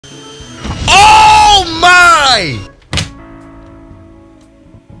Why?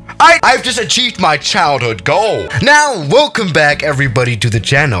 I've just achieved my childhood goal. Now, welcome back everybody to the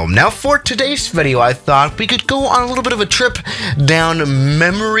channel. Now for today's video, I thought we could go on a little bit of a trip down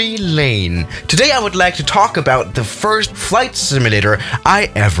memory lane. Today I would like to talk about the first flight simulator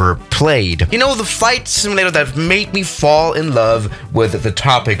I ever played. You know, the flight simulator that made me fall in love with the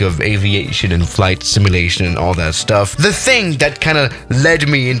topic of aviation and flight simulation and all that stuff. The thing that kind of led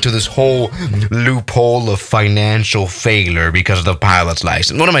me into this whole loophole of financial failure because of the pilot's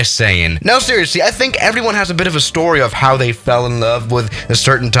license. What am I saying? No, seriously, I think everyone has a bit of a story of how they fell in love with a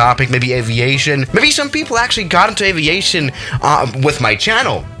certain topic, maybe aviation. Maybe some people actually got into aviation with my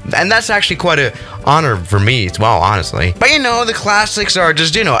channel. And that's actually quite an honor for me as well, honestly. But you know, the classics are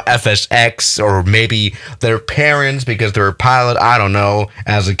just, you know, FSX, or maybe their parents because they're a pilot, I don't know,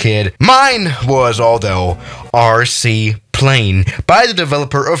 as a kid. Mine was, although, RC Plane by the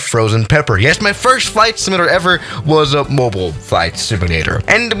developer of Frozen Pepper. Yes, my first flight simulator ever was a mobile flight simulator.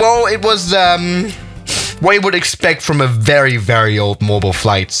 And, well, it was, what you would expect from a very, very old mobile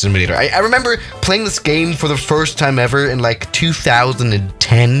flight simulator. I remember playing this game for the first time ever in like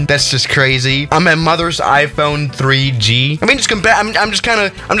 2010. That's just crazy. On my mother's iPhone 3G. I mean,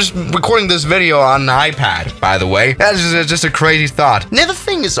 I'm just recording this video on an iPad, by the way. That's just a crazy thought. Now the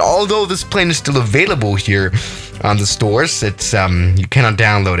thing is, although this plane is still available here on the stores, it's you cannot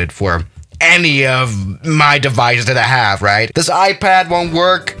download it for any of my devices that I have, right? This iPad won't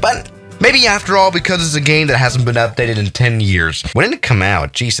work, but maybe after all, because it's a game that hasn't been updated in 10 years. When did it come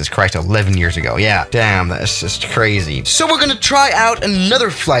out? Jesus Christ, 11 years ago. Yeah, damn, that's just crazy. So we're gonna try out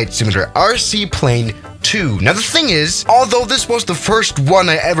another flight simulator, RC Plane 2. Now the thing is, although this was the first one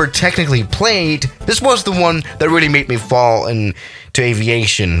I ever technically played, this was the one that really made me fall into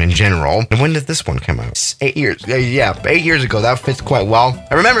aviation in general. And when did this one come out? 8 years. Yeah, 8 years ago. That fits quite well.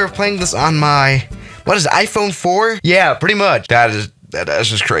 I remember playing this on my, what is it, iPhone 4? Yeah, pretty much. That's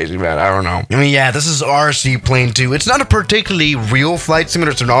just crazy, man. I don't know. I mean, yeah, this is RC Plane 2. It's not a particularly real flight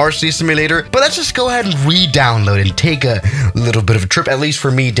simulator. It's an RC simulator. But let's just go ahead and re-download and take a little bit of a trip, at least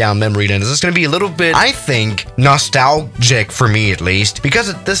for me, down memory lane. This is going to be a little bit, I think, nostalgic for me, at least,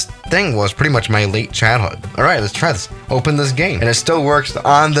 because this thing was pretty much my late childhood. All right, let's try this. Open this game. And it still works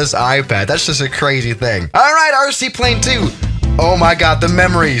on this iPad. That's just a crazy thing. All right, RC Plane 2. Oh my god, the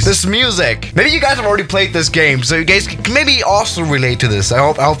memories, this music. Maybe you guys have already played this game, so you guys can maybe also relate to this. I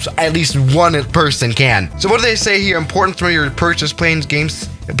hope at least one person can. So what do they say here? Important for your purchase planes games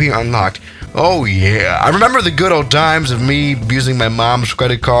being unlocked. Oh yeah, I remember the good old times of me using my mom's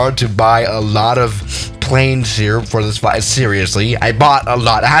credit card to buy a lot of planes here for this flight. Seriously, I bought a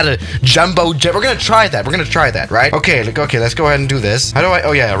lot. I had a jumbo jet. We're gonna try that. We're gonna try that, right? Okay, let's go ahead and do this. How do I,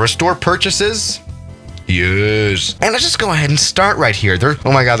 oh yeah, restore purchases. Yes. And let's just go ahead and start right here.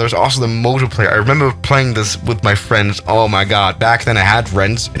 Oh my god, there's also the multiplayer. I remember playing this with my friends. Oh my god, back then I had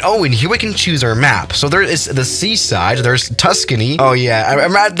friends. And oh, and here we can choose our map. So there is the seaside, there's Tuscany. Oh yeah, I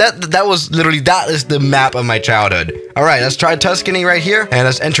remember that was literally, that is the map of my childhood. All right, let's try Tuscany right here. And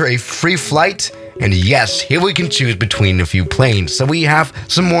let's enter a free flight. And yes, here we can choose between a few planes. So we have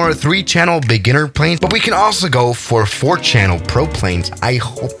some more 3-channel beginner planes, but we can also go for 4-channel pro planes. I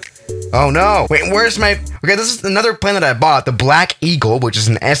hope. Oh no, wait, where's my, okay, this is another plane that I bought, the Black Eagle, which is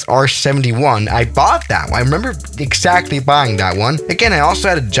an SR-71. I bought that one. I remember exactly buying that one. Again, I also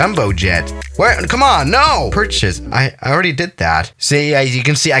had a jumbo jet. Where, come on, no! Purchase, I already did that. See, you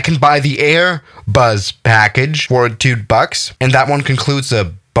can see I can buy the Air Buzz package for $2, and that one concludes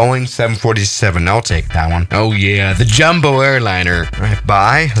a Boeing 747. I'll take that one. Oh yeah, the jumbo airliner. All right,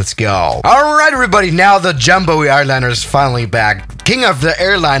 bye. Let's go. All right, everybody. Now the jumbo airliner is finally back. King of the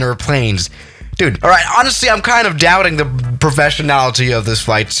airliner planes. Dude, all right, honestly, I'm kind of doubting the professionality of this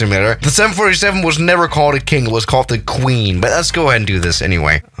flight simulator. The 747 was never called a king. It was called the queen. But let's go ahead and do this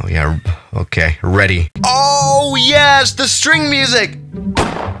anyway. Oh yeah, okay, ready. Oh yes, the string music.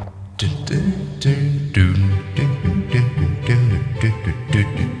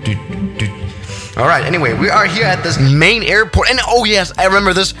 All right, anyway, we are here at this main airport, and oh yes, I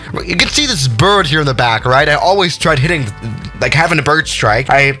remember this. You can see this bird here in the back, right? I always tried hitting, like having a bird strike.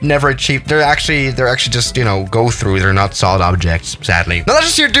 I never achieved. They're actually just, you know, go through. They're not solid objects, sadly. Now let's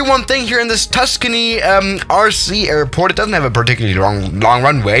just here do one thing here in this Tuscany RC airport. It doesn't have a particularly long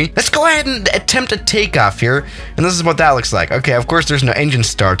runway. Let's go ahead and attempt a takeoff here, and this is what that looks like. Okay, of course there's no engine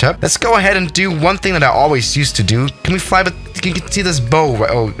startup. Let's go ahead and do one thing that I always used to do. Can we fly? But you can see this bow.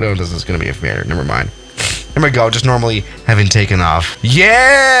 Oh no, this is gonna be a fair. Never mind. There we go, just normally having taken off.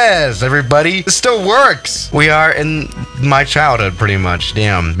 Yes, everybody, this still works. We are in my childhood, pretty much.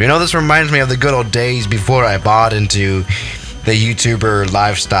 Damn, you know, this reminds me of the good old days before I bought into the YouTuber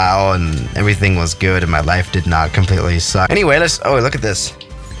lifestyle and everything was good and my life did not completely suck. Anyway, oh, look at this.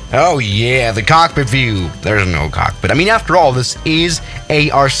 Oh yeah, the cockpit view. There's no cockpit. I mean, after all, this is a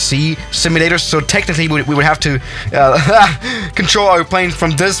RC simulator, so technically we would have to control our plane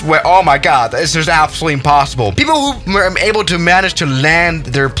from this way. Oh my god, this is absolutely impossible. People who were able to manage to land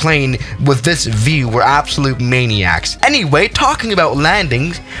their plane with this view were absolute maniacs. Anyway, talking about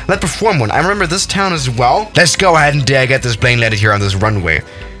landings, let's perform one. I remember this town as well. Let's go ahead and get this plane landed here on this runway.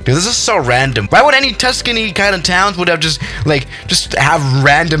 Dude, this is so random. Why would any Tuscany kind of towns would have just have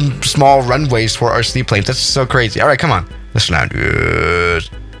random small runways for our seaplanes? That's so crazy. All right, come on. Let's land. Yes.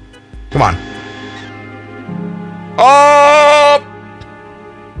 Come on. Oh!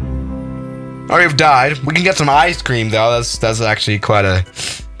 Oh, we've died. We can get some ice cream though. That's actually quite a.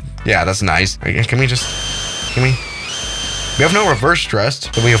 Yeah, that's nice. Can we? We have no reverse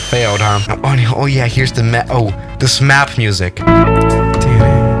thrust, but we have failed, huh? Oh yeah, here's the map. Oh, this map music.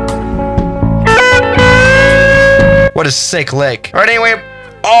 What a sick lick. Alright, anyway.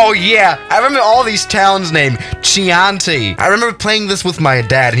 Oh yeah, I remember all these towns named Chianti. I remember playing this with my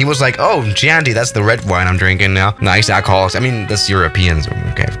dad and he was like, oh, Chianti, that's the red wine I'm drinking now. Nice alcoholics. I mean, that's Europeans.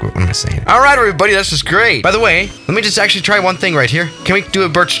 Okay, what am I saying? Alright, everybody, that's just great. By the way, let me just actually try one thing right here. Can we do a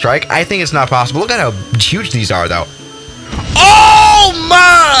bird strike? I think it's not possible. Look at how huge these are though. Oh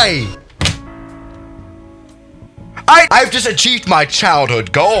my! I've just achieved my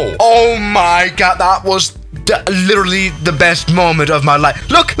childhood goal. Oh my god, that was literally the best moment of my life.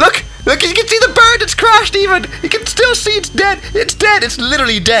 Look, you can see the bird, it's crashed even. You can still see it's dead. It's dead, it's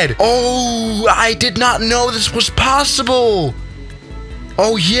literally dead. Oh, I did not know this was possible.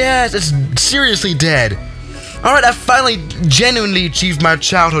 Oh yes, it's seriously dead. Alright, I finally genuinely achieved my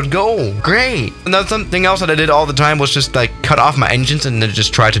childhood goal. Great. And then something else that I did all the time was just like cut off my engines and then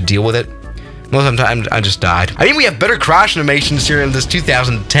just try to deal with it. Most of the time, I just died. I mean, we have better crash animations here in this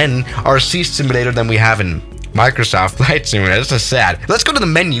 2010 RC simulator than we have in Microsoft Flight Simulator. This is sad. Let's go to the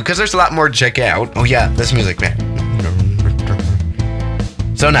menu, because there's a lot more to check out. Oh yeah, this music, man.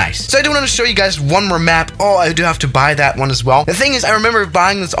 So nice. So I do want to show you guys one more map. Oh, I do have to buy that one as well. The thing is, I remember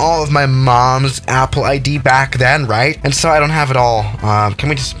buying this all of my mom's Apple ID back then, right? And so I don't have it all. Can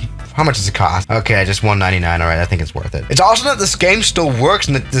we just... How much does it cost? Okay, just $1.99. All right, I think it's worth it. It's awesome that this game still works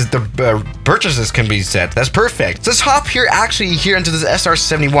and that the purchases can be set. That's perfect. So let's hop here into this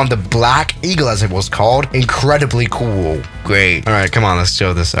SR-71, the Black Eagle as it was called. Incredibly cool. Great. All right, come on, let's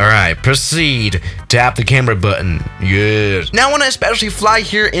show this. All right, proceed. Tap the camera button. Yes. Now I want to especially fly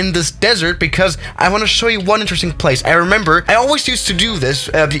here in this desert because I want to show you one interesting place. I remember I always used to do this.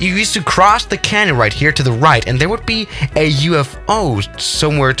 You used to cross the canyon right here to the right, and there would be a UFO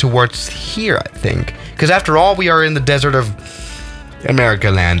somewhere towards here, I think, because after all, we are in the desert of America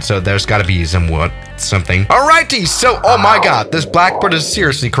land, so there's got to be something. Alrighty, so oh my god, this blackbird is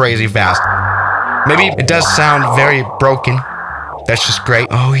seriously crazy fast. Maybe it does sound very broken. That's just great.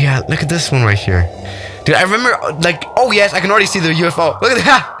 Oh yeah, look at this one right here, dude. I remember, like, oh yes, I can already see the UFO. Look at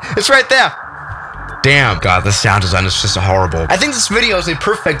that, it's right there. Damn, god, the sound design is just horrible. I think this video is a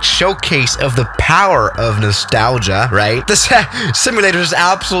perfect showcase of the power of nostalgia, right? This simulator just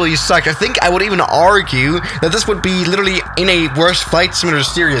absolutely sucked. I think I would even argue that this would be literally in a worst flight simulator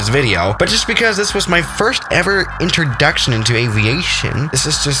series video, but just because this was my first ever introduction into aviation, this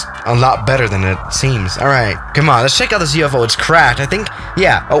is just a lot better than it seems. All right, come on, let's check out this UFO. It's cracked, I think.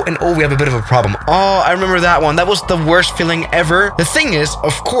 Yeah. Oh, and oh, we have a bit of a problem. Oh, I remember that one. That was the worst feeling ever. The thing is,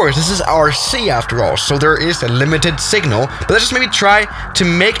 of course, this is RC after all, so there is a limited signal, but let's just maybe try to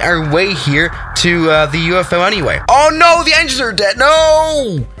make our way here to the UFO anyway. Oh no, the engines are dead.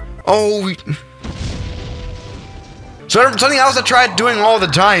 No. Oh. So something else I tried doing all the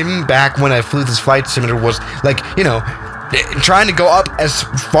time back when I flew this flight simulator was, like, you know, trying to go up as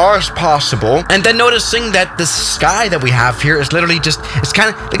far as possible, and then noticing that the sky that we have here is literally just, it's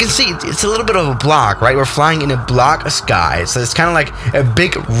kind of, you can see it's a little bit of a block, right? We're flying in a block of sky, so it's kind of like a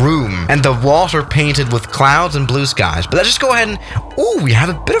big room, and the walls are painted with clouds and blue skies. But let's just go ahead and, oh, we have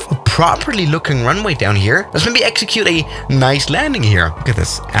a bit of a properly looking runway down here. Let's maybe execute a nice landing here. Look at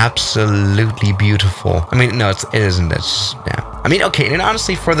this, absolutely beautiful. I mean, no, it isn't. It's, yeah. I mean, okay, and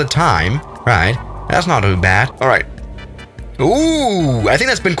honestly, for the time, right? That's not too bad. All right. Ooh, I think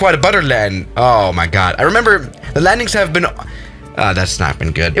that's been quite a butter land. Oh my god. I remember the landings have been... that's not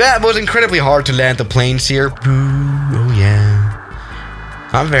been good. Yeah, it was incredibly hard to land the planes here. Ooh, oh yeah.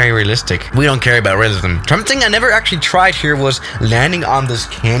 Not very realistic. We don't care about realism. Something I never actually tried here was landing on this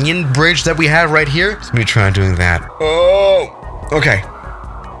canyon bridge that we have right here. Let me try doing that. Oh, okay.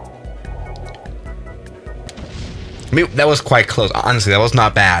 I mean, that was quite close. Honestly, that was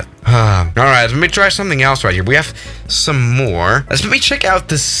not bad. Alright, let me try something else right here. We have some more. Let's maybe check out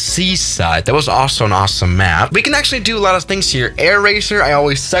the seaside. That was also an awesome map. We can actually do a lot of things here. Air Racer, I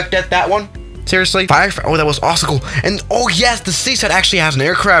always sucked at that one. Seriously? Oh, that was also cool. And oh yes, the seaside actually has an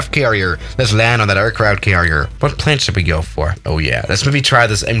aircraft carrier. Let's land on that aircraft carrier. What plane should we go for? Oh yeah, let's maybe try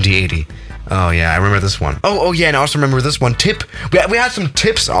this MD-80. Oh yeah, I remember this one. Oh yeah, and I also remember this one. Tip. We had some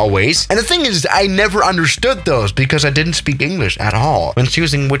tips always. And the thing is, I never understood those because I didn't speak English at all. When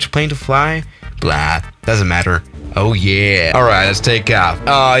choosing which plane to fly, blah, doesn't matter. Oh yeah. Alright, let's take off.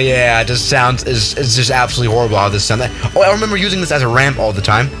 Oh yeah, this sounds is just absolutely horrible how this sounds. Oh, I remember using this as a ramp all the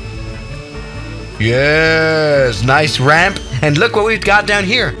time. Yes, nice ramp. And look what we've got down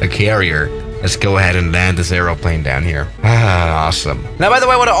here. A carrier. Let's go ahead and land this aeroplane down here. Ah, awesome. Now, by the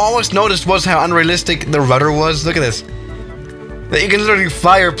way, what I always noticed was how unrealistic the rudder was. Look at this. You can literally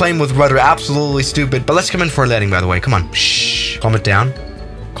fly your plane with rudder. Absolutely stupid. But let's come in for a landing, by the way. Come on. Shh. Calm it down.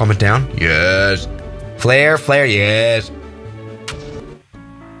 Calm it down. Yes. Flare, flare, yes.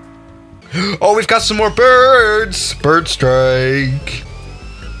 Oh, we've got some more birds. Bird strike.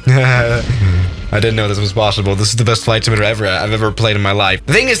 I didn't know this was possible. This is the best flight simulator I've ever played in my life.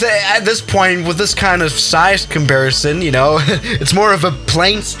 The thing is that at this point, with this kind of size comparison, you know, it's more of a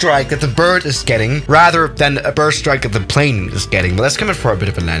plane strike that the bird is getting rather than a bird strike that the plane is getting. But let's come in for a bit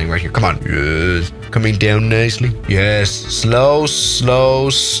of a landing right here. Come on. Yes. Coming down nicely. Yes. Slow, slow,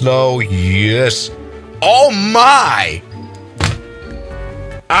 slow. Yes. Oh my!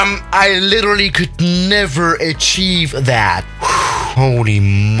 I literally could never achieve that. Holy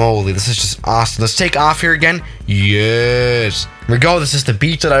moly, this is just awesome. Let's take off here again. Yes. Here we go. This is the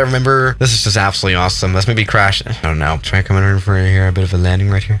beach that I remember. This is just absolutely awesome. Let's maybe crash. I don't know. Try coming in for here. A bit of a landing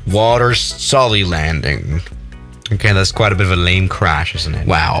right here. Water solid landing. Okay, that's quite a bit of a lame crash, isn't it?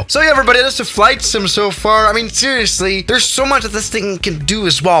 Wow. So yeah, everybody, that's a flight sim so far. I mean, seriously, there's so much that this thing can do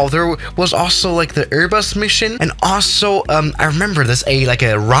as well. There was also like the Airbus mission, and also I remember this like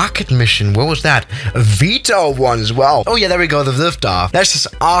a rocket mission. What was that? A Vito one as well. Oh yeah, there we go, the liftoff. That's just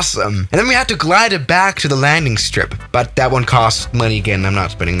awesome. And then we had to glide it back to the landing strip, but that one cost money again. I'm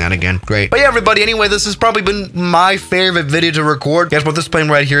not spending that again. Great. But yeah, everybody, anyway, this has probably been my favorite video to record. Guess what this plane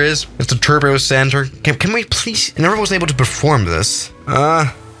right here is? It's the Turbo Center. Can we please? I never was able to perform this.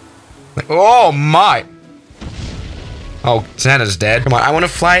 Like, oh my. Oh, Santa's dead. Come on, I want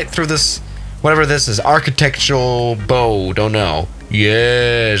to fly it through this, whatever this is, architectural bow. Don't know.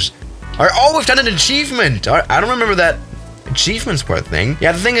 Yes. Oh, we've done an achievement. I don't remember that achievements were a thing.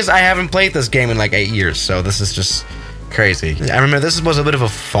 Yeah, the thing is, I haven't played this game in like 8 years, so this is just crazy. I remember this was a bit of a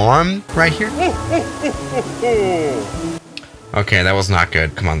farm right here. Okay, that was not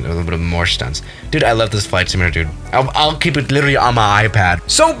good. Come on, a little bit of more stunts. Dude, I love this flight simulator, dude. I'll keep it literally on my iPad.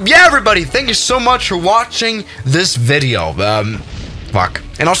 So, yeah, everybody, thank you so much for watching this video. Fuck.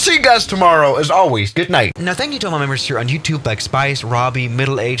 And I'll see you guys tomorrow, as always. Good night. Now, thank you to all my members here on YouTube, like Spice, Robbie,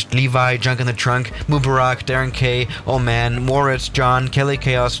 Middle Aged, Levi, Junk in the Trunk, Mubarak, Darren K, Oh Man, Moritz, John, Kelly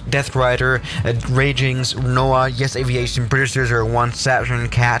Chaos, Death Rider, Ragings, Noah, Yes Aviation, British 001, Saturn,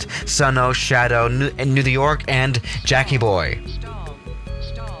 Cat, Suno, Shadow, New York, and Jackie Boy.